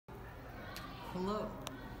Hello,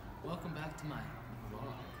 welcome back to my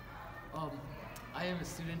vlog. I am a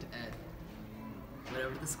student at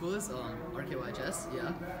whatever the school is, RKYHS,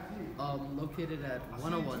 yeah. Located at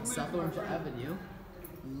 101 South Orange Avenue,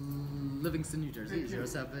 Livingston, New Jersey,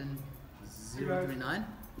 07039.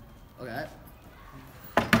 Okay.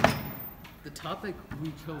 The topic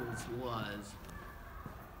we chose was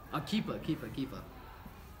Kippah.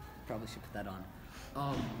 Probably should put that on.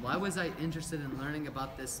 Why was I interested in learning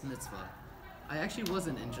about this mitzvah? I actually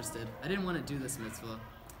wasn't interested. I didn't want to do this mitzvah.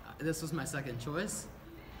 This was my second choice,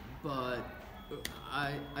 but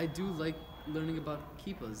I do like learning about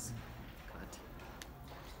kippahs.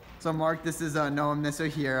 So Mark, this is Noam Nisso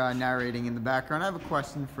here narrating in the background. I have a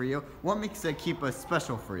question for you. What makes a kippah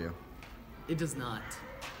special for you? It does not.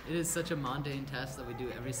 It is such a mundane task that we do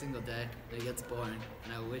every single day that it gets boring,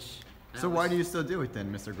 and I wish... So why do you still do it then,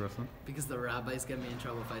 Mr. Grossman? Because the rabbis get me in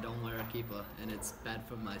trouble if I don't wear a kippah, and it's bad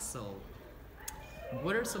for my soul.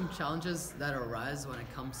 What are some challenges that arise when it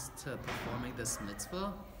comes to performing this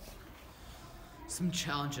mitzvah? Some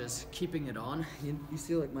challenges, keeping it on. You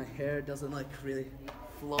see like my hair doesn't like really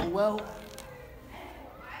flow well.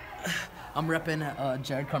 I'm repping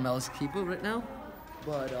Jared Carmelo's kippah right now,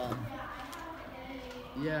 but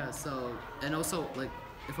yeah, so, and also like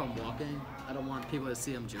if I'm walking, I don't want people to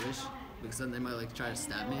see I'm Jewish, because then they might like try to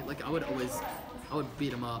stab me. Like I would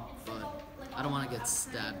beat them up, but I don't want to get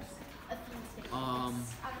stabbed.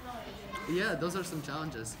 Yeah, those are some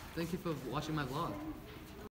challenges. Thank you for watching my vlog.